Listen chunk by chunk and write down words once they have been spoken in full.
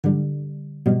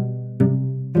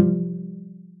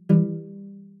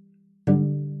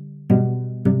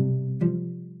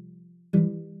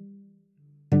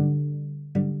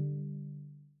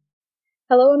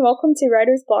Hello and welcome to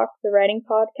Writer's Block, the writing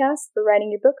podcast for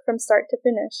writing your book from start to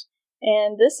finish.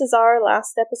 And this is our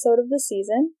last episode of the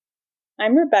season.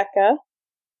 I'm Rebecca.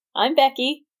 I'm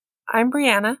Becky. I'm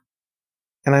Brianna.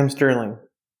 And I'm Sterling.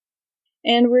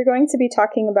 And we're going to be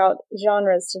talking about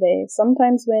genres today.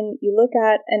 Sometimes when you look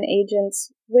at an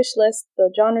agent's wish list,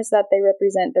 the genres that they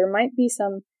represent, there might be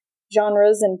some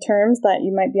genres and terms that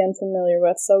you might be unfamiliar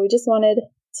with. So we just wanted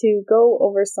to go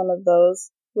over some of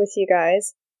those with you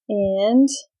guys and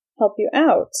help you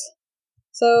out.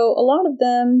 So a lot of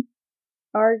them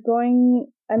are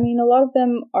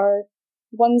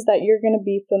ones that you're going to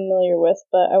be familiar with,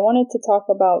 but I wanted to talk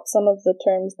about some of the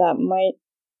terms that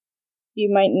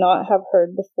you might not have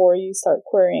heard before you start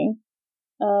querying.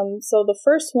 So the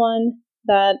first one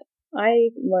that I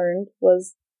learned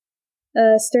was,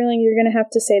 Sterling, you're going to have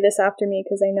to say this after me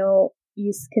because I know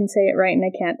you can say it right and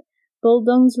I can't.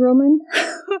 Bildungsroman?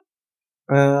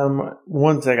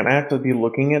 1 second. I have to be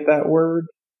looking at that word.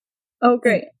 Oh,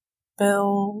 great.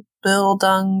 Bildungsroman.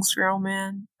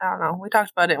 I don't know. We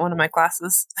talked about it in one of my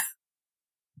classes.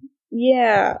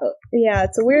 Yeah,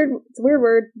 it's a weird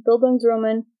word,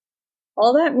 Bildungsroman.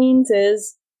 All that means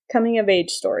is coming of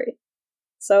age story.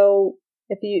 So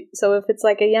if it's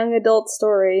like a young adult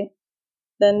story,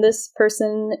 then this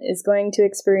person is going to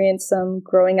experience some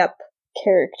growing up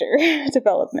character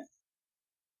development.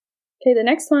 Okay, the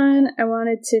next one I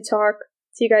wanted to talk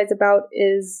to you guys about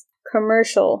is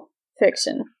commercial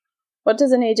fiction. What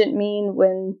does an agent mean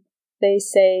when they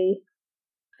say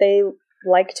they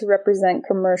like to represent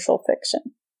commercial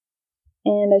fiction?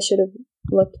 And I should have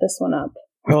looked this one up.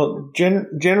 Well,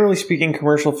 generally speaking,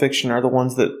 commercial fiction are the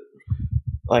ones that,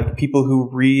 like, people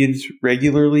who read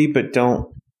regularly but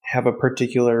don't have a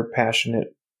particular passionate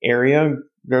area,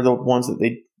 they're the ones that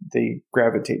they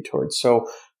gravitate towards. So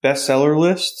bestseller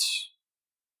lists,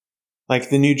 like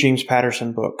the new James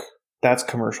Patterson book, that's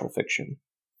commercial fiction.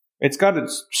 It's got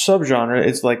its subgenre.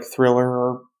 It's like thriller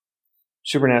or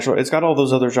supernatural. It's got all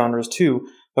those other genres too.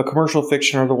 But commercial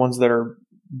fiction are the ones that are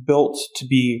built to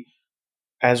be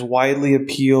as widely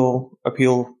appeal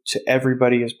to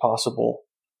everybody as possible,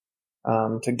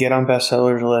 to get on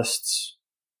bestseller lists,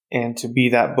 and to be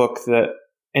that book that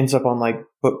ends up on like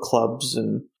book clubs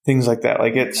and things like that.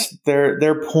 Like, it's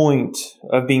their point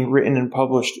of being written and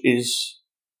published is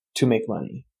to make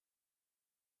money.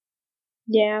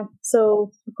 Yeah,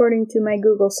 so according to my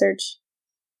Google search,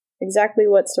 exactly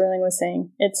what Sterling was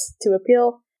saying. It's to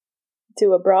appeal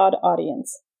to a broad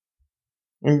audience.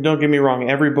 And don't get me wrong,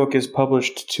 every book is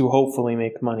published to hopefully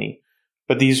make money,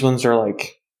 but these ones are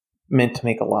like meant to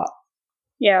make a lot.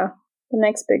 Yeah, the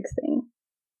next big thing.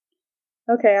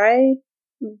 Okay,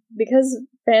 because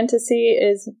fantasy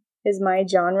is my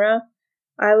genre,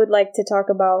 I would like to talk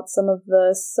about some of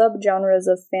the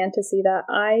subgenres of fantasy that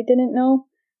I didn't know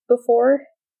before.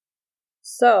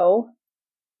 So,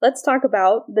 let's talk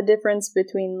about the difference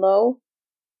between low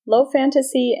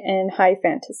fantasy and high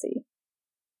fantasy.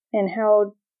 And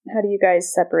how do you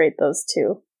guys separate those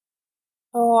two?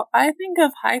 Oh, I think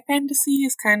of high fantasy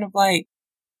as kind of like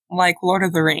Lord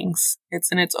of the Rings.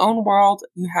 It's in its own world.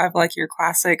 You have like your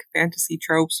classic fantasy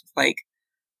tropes with like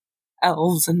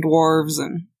elves and dwarves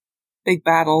and big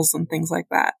battles and things like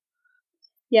that.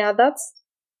 Yeah, that's,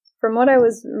 from what I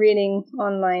was reading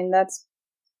online, that's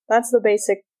the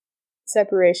basic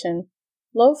separation.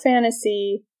 Low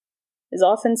fantasy is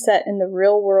often set in the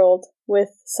real world with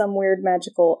some weird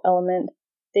magical element.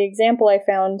 The example I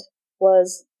found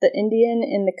was The Indian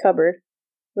in the Cupboard,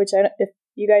 which, if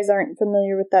you guys aren't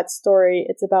familiar with that story,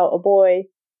 it's about a boy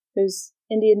whose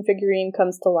Indian figurine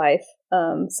comes to life.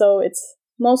 So it's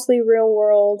mostly real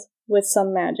world with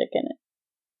some magic in it.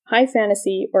 High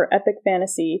fantasy or epic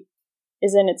fantasy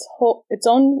is in its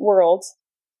own world.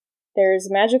 There's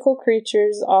magical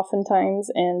creatures oftentimes,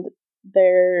 and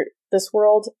this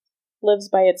world lives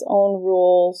by its own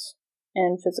rules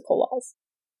and physical laws.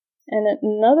 And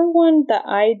another one that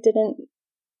I didn't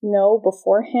know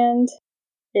beforehand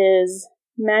is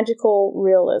magical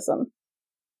realism.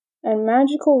 And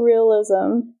magical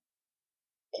realism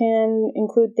can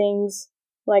include things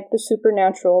like the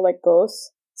supernatural, like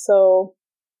ghosts. So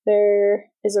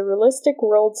there is a realistic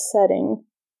world setting,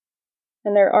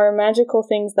 and there are magical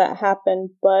things that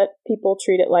happen, but people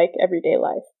treat it like everyday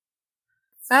life.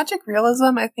 Magic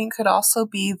realism, I think, could also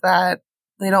be that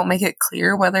they don't make it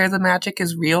clear whether the magic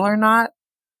is real or not.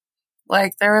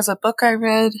 Like, there was a book I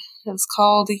read, it's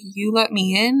called You Let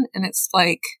Me In, and it's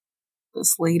like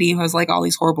this lady who has like all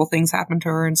these horrible things happen to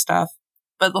her and stuff.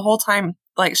 But the whole time,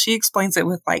 like, she explains it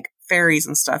with like fairies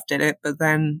and stuff did it, but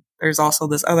then there's also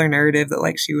this other narrative that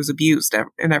like she was abused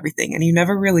and everything, and you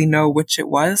never really know which it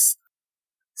was.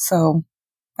 So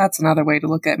That's another way to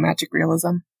look at magic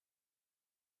realism.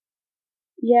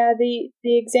 Yeah, the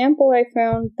example I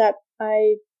found that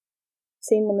I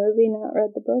seen the movie, not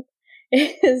read the book,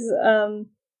 is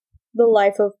The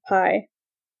Life of Pi.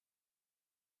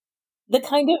 The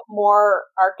kind of more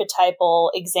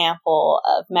archetypal example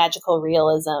of magical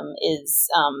realism is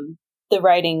the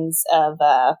writings of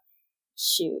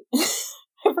shoot.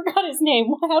 I forgot his name.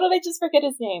 How did I just forget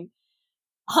his name?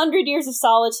 100 Years of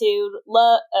Solitude.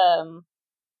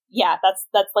 Yeah,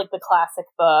 that's like the classic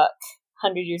book.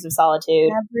 100 Years of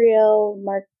Solitude. Gabriel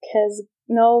Marquez.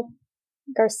 No,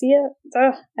 Garcia?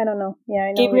 I don't know. Yeah,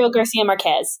 I know. Gabriel Garcia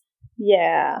Marquez.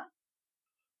 Yeah.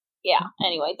 Yeah,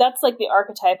 anyway, that's like the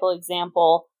archetypal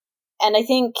example. And I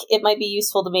think it might be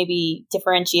useful to maybe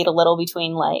differentiate a little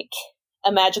between like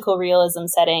a magical realism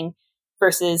setting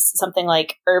versus something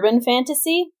like urban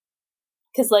fantasy.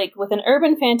 Because like with an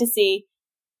urban fantasy,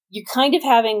 you're kind of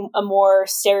having a more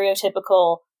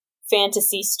stereotypical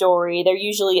fantasy story. They're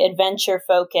usually adventure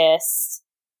focused,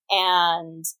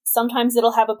 and sometimes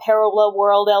it'll have a parallel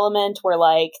world element where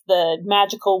like the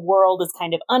magical world is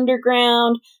kind of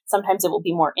underground. Sometimes it will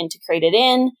be more integrated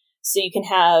in. So you can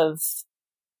have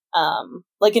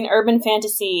like an urban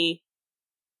fantasy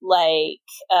like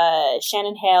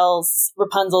Shannon Hale's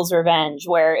Rapunzel's Revenge,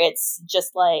 where it's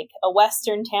just like a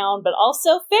western town, but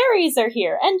also fairies are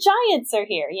here and giants are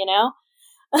here, you know?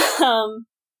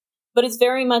 But it's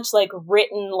very much like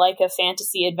written like a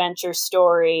fantasy adventure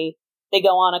story. They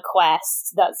go on a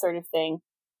quest, that sort of thing.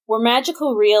 Where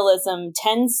magical realism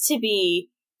tends to be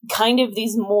kind of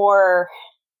these more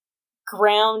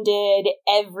grounded,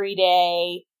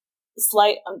 everyday,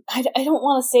 I don't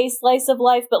want to say slice of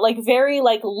life, but like very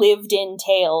like lived in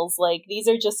tales. Like these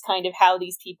are just kind of how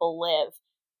these people live.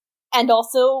 And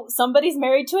also somebody's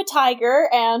married to a tiger,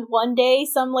 and one day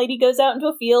some lady goes out into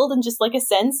a field and just like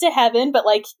ascends to heaven, but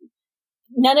like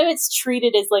none of it's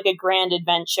treated as like a grand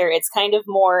adventure. It's kind of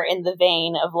more in the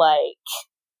vein of like,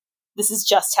 this is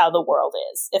just how the world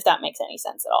is, if that makes any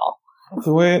sense at all.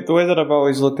 The way that I've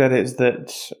always looked at it is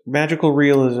that magical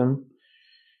realism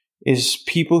is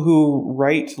people who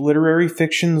write literary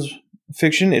fiction.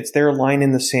 It's their line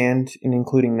in the sand in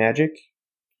including magic.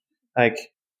 Like,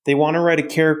 they want to write a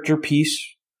character piece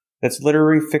that's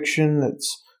literary fiction,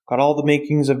 that's got all the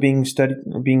makings of being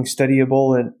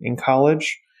studyable in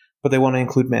college, but they want to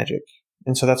include magic.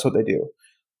 And so that's what they do.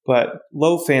 But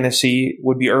low fantasy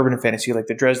would be urban fantasy, like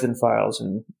the Dresden Files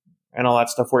and all that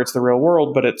stuff, where it's the real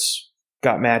world, but it's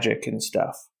got magic and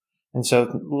stuff. And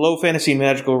so low fantasy and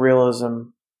magical realism,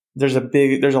 there's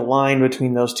a line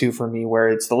between those two for me, where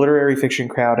it's the literary fiction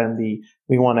crowd and the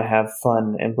we want to have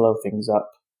fun and blow things up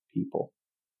people.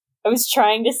 I was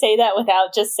trying to say that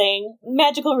without just saying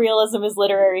magical realism is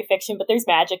literary fiction, but there's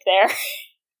magic there.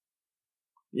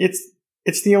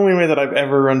 It's the only way that I've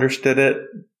ever understood it,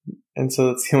 and so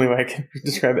that's the only way I can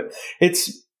describe it.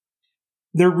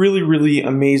 They're really, really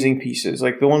amazing pieces.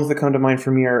 Like the ones that come to mind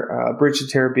for me are Bridge to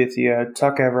Terabithia,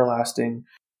 Tuck Everlasting.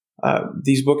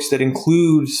 These books that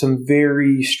include some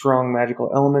very strong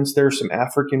magical elements. There are some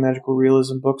African magical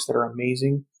realism books that are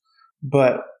amazing,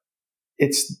 but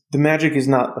the magic is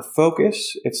not the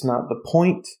focus. It's not the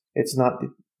point. It's not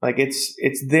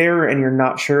it's there and you're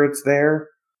not sure it's there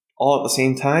all at the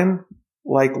same time,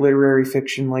 like literary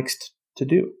fiction likes to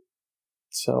do.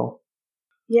 So,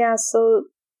 yeah. So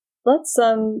let's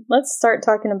start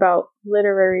talking about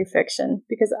literary fiction,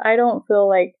 because I don't feel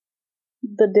like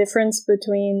the difference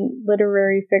between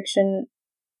literary fiction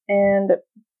and,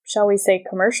 shall we say,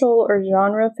 commercial or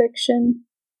genre fiction.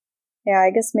 Yeah, I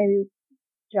guess maybe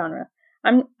genre.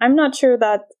 I'm not sure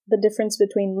that the difference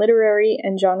between literary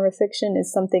and genre fiction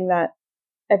is something that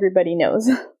everybody knows.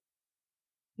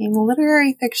 In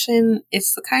literary fiction,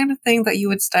 it's the kind of thing that you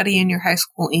would study in your high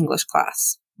school English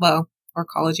class. Well, or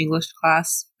college English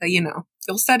class. But,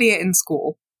 you'll study it in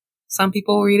school. Some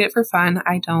people read it for fun.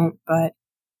 I don't, but...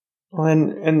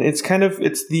 And it's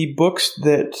the books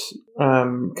that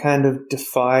kind of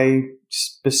defy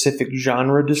specific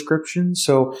genre descriptions.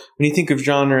 So when you think of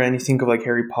genre and you think of like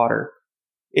Harry Potter,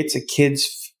 it's a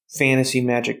kid's fantasy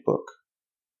magic book.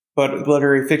 But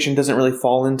literary fiction doesn't really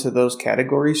fall into those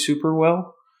categories super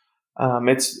well.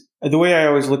 It's the way I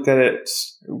always looked at it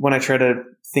when I try to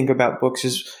think about books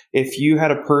is if you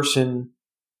had a person,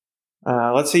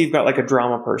 let's say you've got like a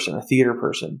drama person, a theater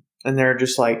person, and they're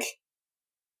just like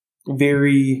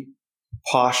very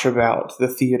posh about the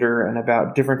theater and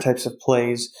about different types of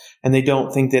plays, and they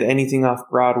don't think that anything off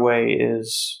Broadway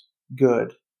is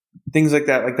good. Things like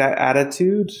that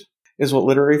attitude is what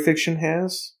literary fiction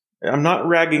has. I'm not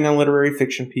ragging on literary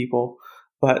fiction people,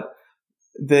 but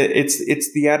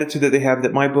it's the attitude that they have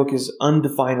that my book is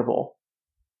undefinable.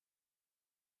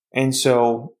 And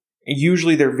so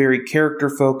usually they're very character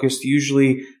focused.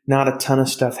 Usually not a ton of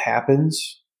stuff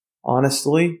happens,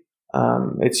 honestly.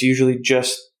 It's usually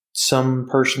just some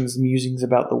person's musings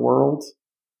about the world.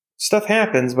 Stuff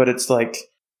happens, but it's like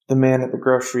the man at the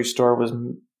grocery store was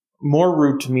more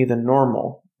rude to me than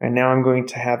normal, and now I'm going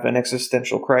to have an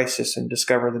existential crisis and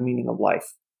discover the meaning of life.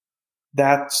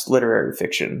 That's literary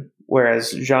fiction, whereas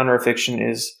genre fiction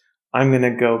is, I'm going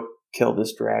to go kill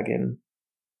this dragon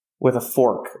with a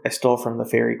fork I stole from the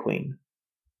Fairy Queen.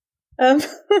 I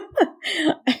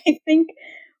think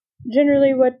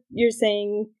generally what you're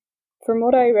saying, from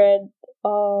what I read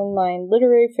online,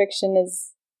 literary fiction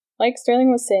is, like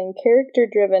Sterling was saying,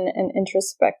 character-driven and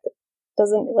introspective.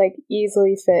 Doesn't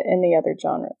easily fit in the other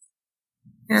genres.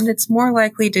 And it's more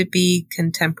likely to be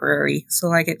contemporary.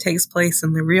 So it takes place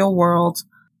in the real world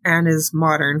and is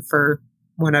modern for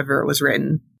whenever it was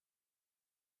written.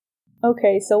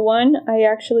 Okay, so one I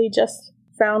actually just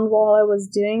found while I was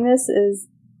doing this is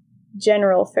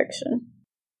general fiction.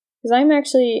 Because I'm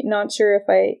actually not sure if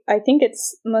I think it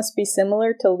must be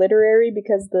similar to literary,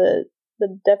 because the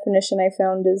definition I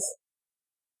found is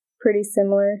pretty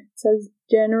similar. It says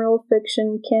general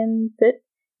fiction can fit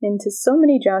into so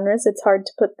many genres, it's hard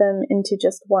to put them into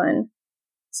just one.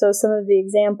 So some of the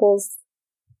examples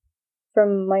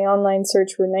from my online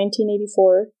search were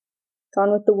 1984,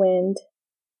 Gone with the Wind,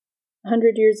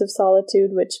 100 Years of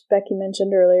Solitude, which Becky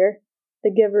mentioned earlier,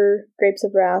 The Giver, Grapes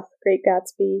of Wrath, Great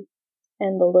Gatsby,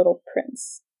 and The Little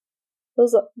Prince.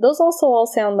 Those also all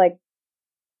sound like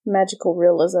magical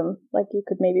realism. You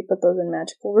could maybe put those in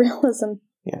magical realism.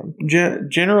 Yeah,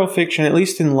 general fiction, at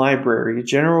least in library,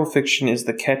 general fiction is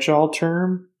the catch-all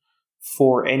term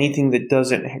for anything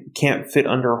that can't fit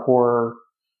under horror,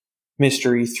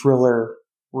 mystery, thriller,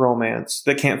 romance,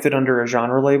 that can't fit under a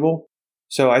genre label.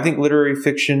 So I think literary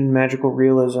fiction, magical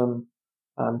realism,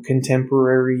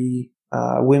 contemporary,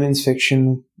 women's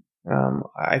fiction,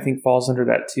 I think falls under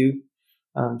that too,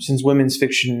 since women's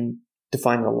fiction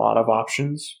defines a lot of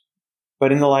options.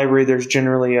 But in the library, there's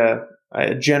generally a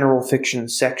general fiction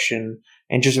section,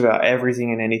 and just about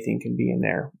everything and anything can be in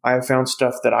there. I have found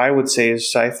stuff that I would say is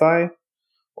sci-fi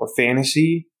or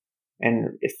fantasy,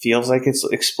 and it feels like it's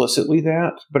explicitly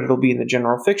that, but it'll be in the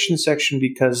general fiction section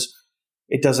because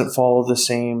it doesn't follow the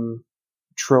same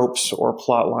tropes or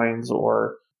plot lines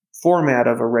or format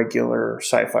of a regular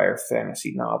sci-fi or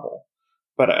fantasy novel.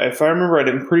 But if I remember right,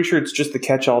 I'm pretty sure it's just the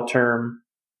catch-all term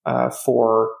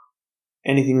for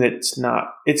anything that's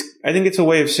not. I think it's a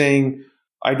way of saying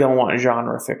I don't want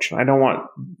genre fiction. I don't want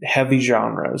heavy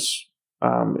genres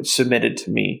submitted to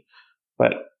me.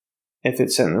 But if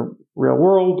it's in the real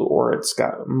world or it's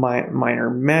got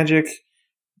minor magic,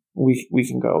 we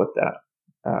can go with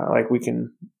that. We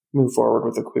can move forward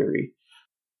with a query.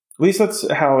 At least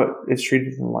that's how it's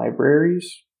treated in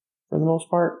libraries for the most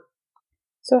part.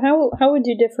 So how would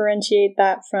you differentiate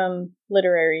that from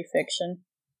literary fiction?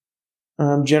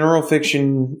 General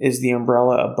fiction is the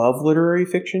umbrella above literary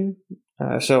fiction.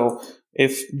 So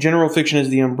if general fiction is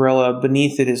the umbrella,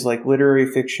 beneath it is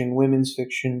literary fiction, women's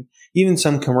fiction, even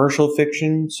some commercial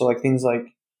fiction. So things like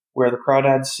Where the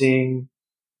Crawdads Sing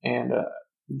and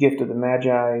Gift of the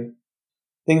Magi,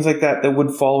 things like that would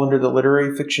fall under the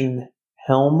literary fiction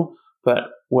helm, but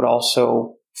would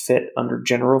also fit under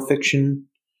general fiction.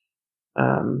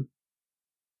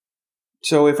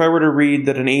 So if I were to read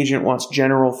that an agent wants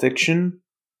general fiction,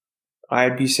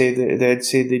 they'd say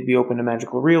they'd be open to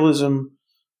magical realism,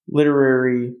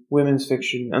 literary, women's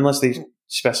fiction, unless they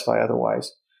specify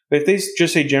otherwise. But if they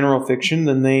just say general fiction,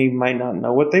 then they might not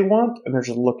know what they want, and they're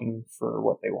just looking for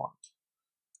what they want.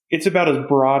 It's about as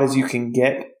broad as you can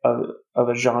get of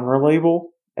a genre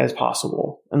label as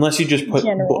possible, unless you just put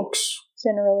books.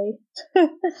 Generally.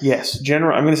 Yes,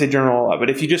 general. I'm going to say general a lot,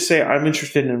 but if you just say I'm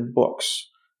interested in books,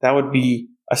 that would be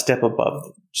a step above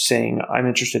saying I'm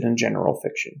interested in general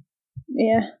fiction.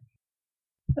 Yeah.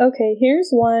 Okay, here's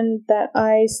one that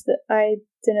I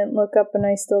didn't look up and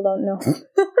I still don't know.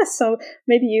 So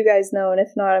maybe you guys know, and if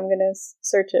not, I'm going to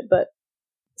search it. But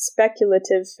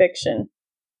speculative fiction.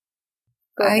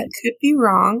 Go ahead. I could be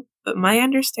wrong, but my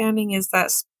understanding is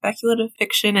that speculative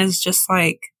fiction is just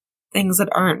things that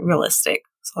aren't realistic.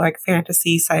 So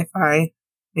fantasy, sci-fi,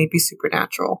 maybe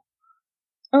supernatural.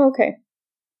 Oh, okay.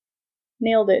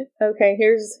 Nailed it. Okay,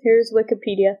 here's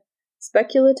Wikipedia.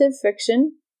 Speculative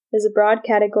fiction is a broad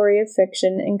category of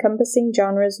fiction encompassing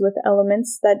genres with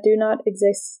elements that do not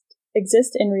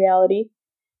exist in reality,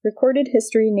 recorded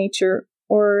history, nature,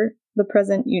 or the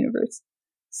present universe.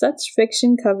 Such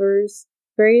fiction covers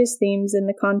various themes in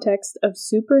the context of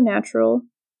supernatural,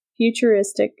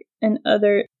 futuristic, and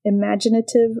other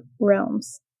imaginative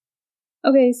realms.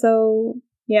 Okay, so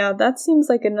Yeah, that seems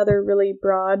like another really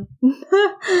broad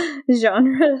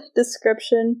genre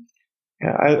description.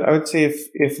 Yeah, I would say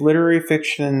if literary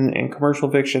fiction and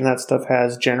commercial fiction, that stuff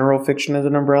has general fiction as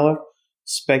an umbrella,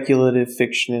 speculative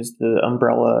fiction is the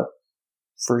umbrella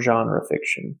for genre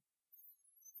fiction.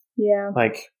 Yeah.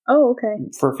 Like, oh, okay.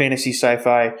 For fantasy,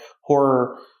 sci-fi,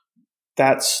 horror,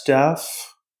 that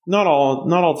stuff, not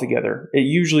all together. It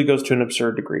usually goes to an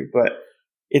absurd degree, but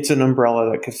it's an umbrella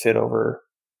that could fit over.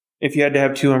 If you had to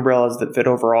have two umbrellas that fit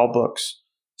over all books,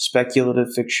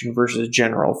 speculative fiction versus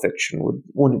general fiction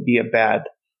wouldn't be a bad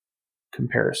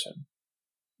comparison.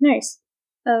 Nice.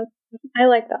 I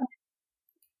like that.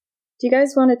 Do you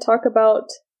guys want to talk about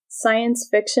science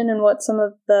fiction and what some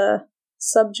of the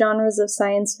subgenres of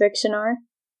science fiction are?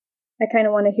 I kind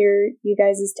of want to hear you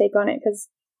guys' take on it because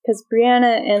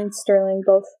Brianna and Sterling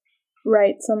both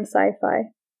write some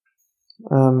sci-fi.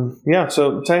 Yeah,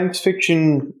 so science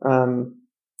fiction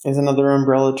is another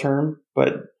umbrella term,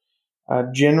 but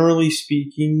generally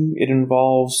speaking, it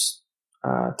involves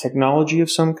technology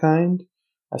of some kind,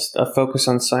 a focus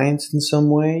on science in some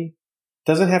way. It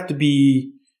doesn't have to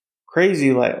be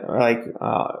crazy like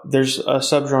there's a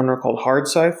subgenre called hard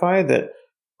sci-fi that,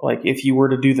 like, if you were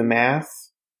to do the math,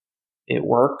 it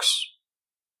works.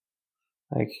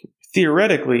 Like,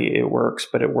 theoretically it works,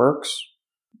 but it works.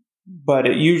 But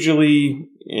it usually,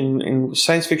 in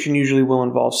science fiction, usually will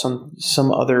involve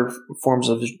some other forms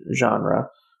of genre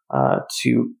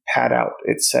to pad out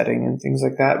its setting and things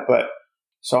like that. But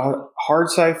so hard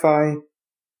sci-fi,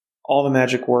 all the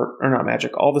magic work, or not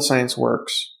magic, all the science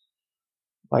works.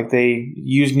 Like, they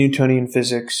use Newtonian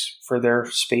physics for their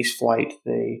space flight.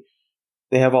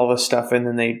 They have all this stuff, and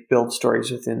then they build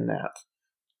stories within that.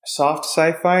 Soft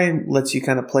sci-fi lets you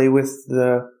kind of play with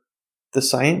the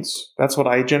science. That's what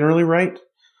I generally write.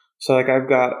 So, like, I've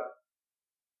got,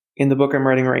 in the book I'm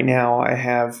writing right now, I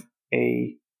have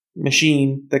a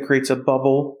machine that creates a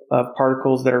bubble of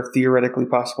particles that are theoretically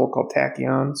possible called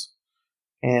tachyons.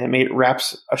 And it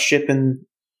wraps a ship in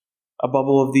a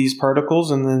bubble of these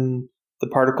particles, and then the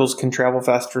particles can travel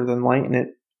faster than light, and it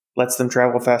lets them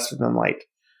travel faster than light.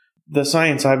 The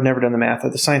science, I've never done the math.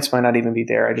 The science might not even be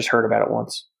there. I just heard about it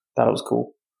once. Thought it was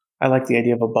cool. I like the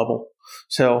idea of a bubble.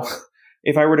 So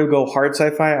if I were to go hard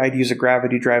sci-fi, I'd use a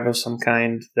gravity drive of some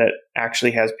kind that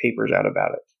actually has papers out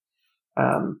about it.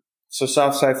 So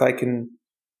soft sci-fi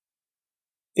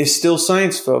is still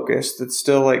science focused. It's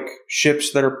still like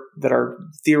ships that are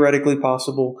theoretically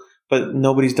possible, but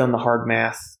nobody's done the hard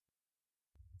math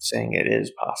saying it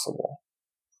is possible.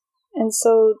 And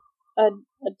so a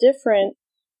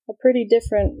pretty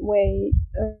different way,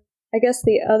 I guess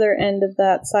the other end of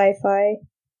that sci-fi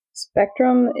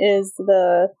spectrum is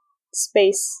the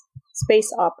space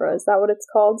opera. Is that what it's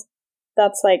called?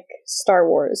 That's like Star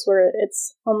Wars, where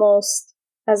it's almost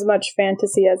as much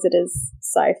fantasy as it is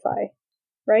sci-fi,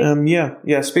 right?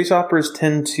 Yeah. Space operas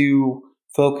tend to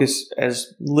focus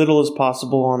as little as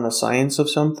possible on the science of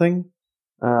something,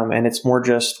 and it's more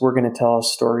just, we're going to tell a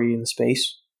story in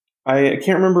space. I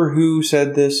can't remember who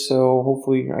said this, so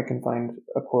hopefully I can find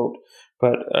a quote.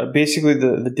 But basically,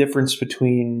 the difference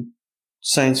between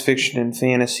science fiction and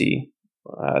fantasy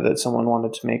that someone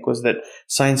wanted to make was that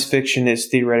science fiction is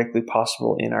theoretically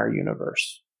possible in our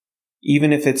universe.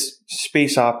 Even if it's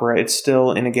space opera, it's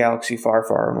still in a galaxy far,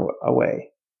 far away,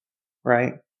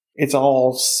 right? It's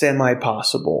all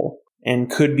semi-possible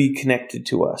and could be connected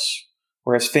to us,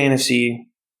 whereas fantasy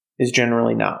is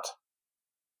generally not.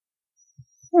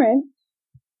 All right.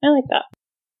 I like that.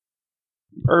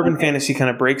 Urban fantasy kind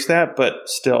of breaks that, but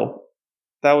still,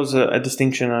 that was a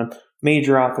distinction a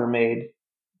major author made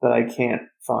that I can't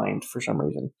find for some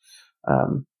reason.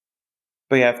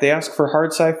 But yeah, if they ask for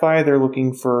hard sci-fi, they're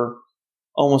looking for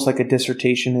almost like a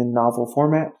dissertation in novel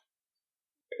format.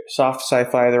 Soft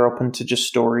sci-fi, they're open to just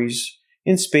stories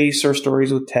in space or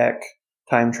stories with tech,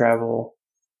 time travel,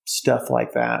 stuff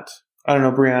like that. I don't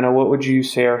know, Brianna, what would you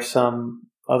say are some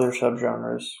other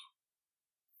subgenres?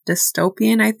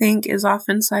 Dystopian, I think, is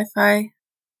often sci-fi.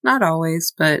 Not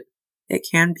always, but it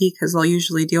can be, because they'll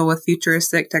usually deal with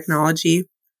futuristic technology.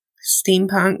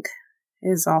 Steampunk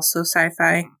is also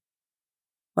sci-fi.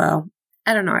 Well,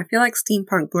 I don't know. I feel like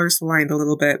steampunk blurs the line a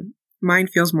little bit. Mine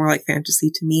feels more like fantasy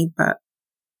to me, but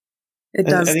it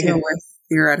does deal with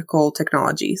theoretical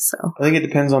technology. So I think it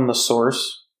depends on the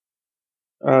source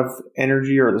of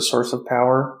energy or the source of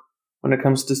power when it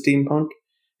comes to steampunk.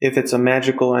 If it's a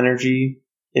magical energy,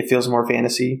 it feels more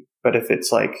fantasy. But if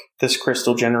it's like this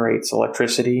crystal generates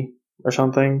electricity or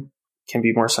something, it can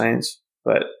be more science.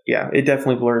 But yeah, it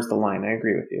definitely blurs the line. I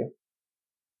agree with you.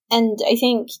 And I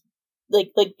think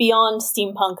like beyond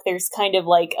steampunk, there's kind of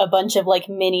like a bunch of like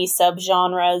mini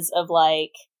subgenres of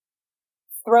like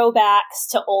throwbacks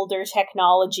to older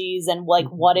technologies and like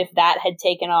what if that had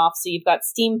taken off. So you've got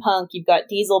steampunk, you've got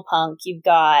diesel punk, you've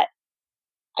got,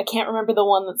 I can't remember the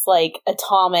one that's like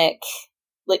atomic,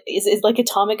 like is like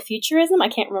atomic futurism. I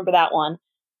can't remember that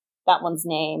one's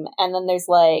name. And then there's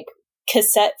like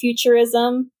cassette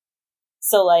futurism.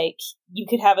 So like you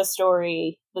could have a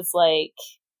story that's like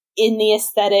in the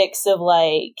aesthetics of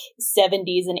like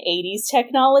 70s and 80s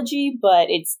technology, but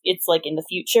it's like in the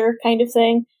future kind of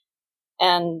thing.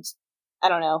 And I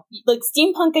don't know, like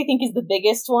steampunk I think is the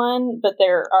biggest one, but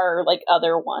there are like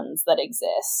other ones that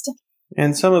exist.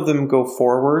 And some of them go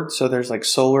forward. So there's like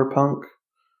solar punk,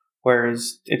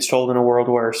 whereas it's told in a world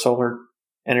where solar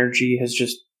energy has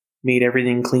just made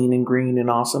everything clean and green and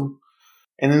awesome.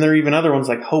 And then there are even other ones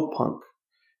like hope punk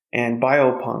and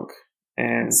biopunk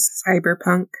and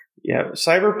cyberpunk. Yeah,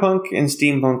 cyberpunk and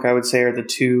steampunk, I would say, are the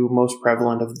two most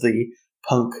prevalent of the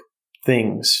punk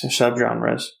things,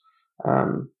 subgenres.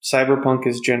 Cyberpunk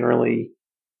is generally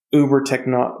uber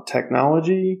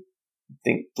technology. I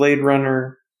think Blade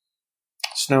Runner,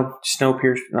 Snow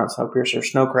Crash,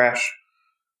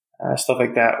 stuff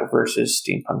like that, versus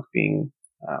steampunk being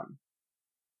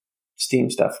steam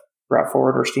stuff brought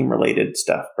forward or steam related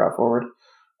stuff brought forward.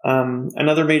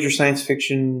 Another major science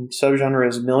fiction subgenre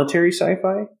is military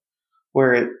sci-fi,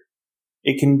 where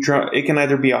it can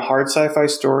either be a hard sci-fi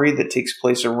story that takes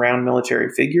place around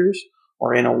military figures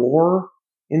or in a war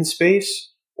in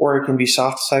space, or it can be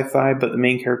soft sci-fi, but the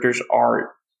main characters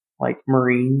are like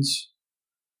Marines.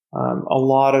 A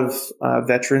lot of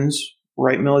veterans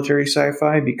write military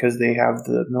sci-fi because they have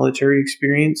the military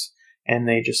experience and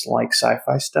they just like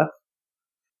sci-fi stuff.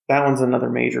 That one's another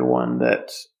major one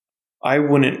that I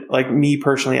wouldn't, like me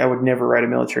personally, I would never write a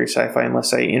military sci-fi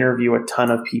unless I interview a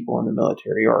ton of people in the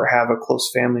military or have a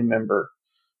close family member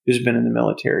who's been in the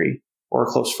military or a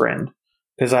close friend,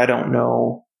 because I don't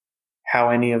know how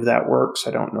any of that works.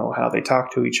 I don't know how they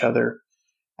talk to each other.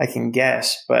 I can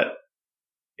guess, but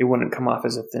it wouldn't come off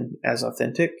as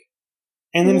authentic.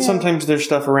 And then sometimes there's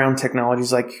stuff around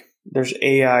technologies, like there's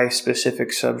AI specific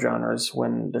subgenres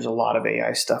when there's a lot of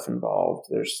AI stuff involved.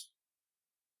 There's,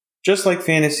 just like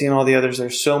fantasy and all the others,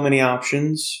 there's so many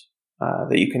options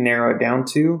that you can narrow it down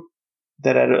to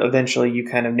that eventually you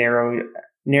kind of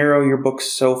narrow your book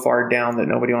so far down that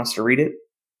nobody wants to read it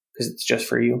because it's just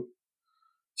for you.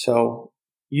 So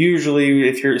usually,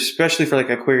 especially for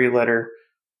like a query letter,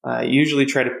 usually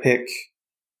try to pick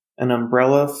an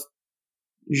umbrella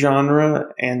genre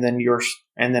and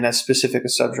then as specific a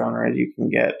subgenre as you can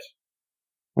get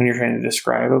when you're trying to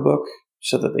describe a book,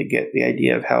 so that they get the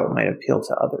idea of how it might appeal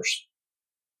to others.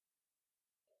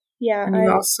 Yeah, and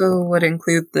you also would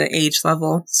include the age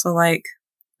level. So like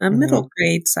a middle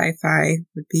grade sci-fi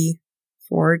would be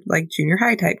for like junior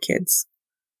high type kids.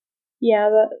 Yeah,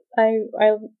 I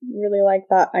really like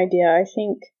that idea. I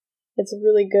think it's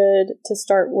really good to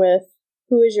start with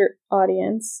who is your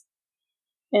audience.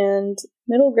 And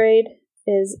middle grade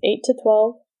is 8 to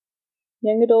 12.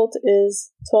 Young adult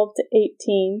is 12 to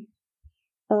 18.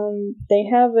 They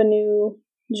have a new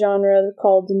genre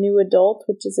called new adult,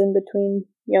 which is in between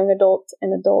young adult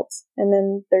and adults, and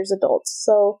then there's adults.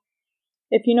 So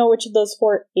if you know which of those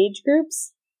 4 age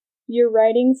groups you're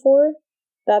writing for,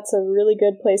 that's a really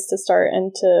good place to start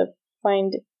and to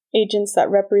find agents that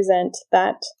represent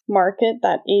that market,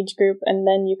 that age group, and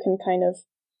then you can kind of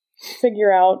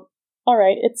figure out, all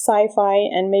right, it's sci-fi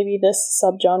and maybe this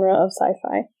subgenre of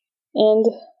sci-fi. And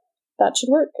that should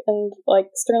work. And like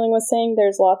Sterling was saying,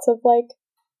 there's lots of like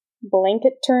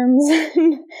blanket terms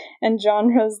and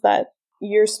genres that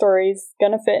your story's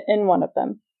gonna fit in one of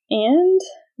them. And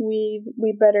we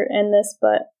better end this,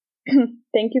 but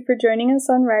thank you for joining us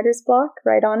on Writer's Block.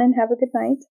 Write on and have a good night.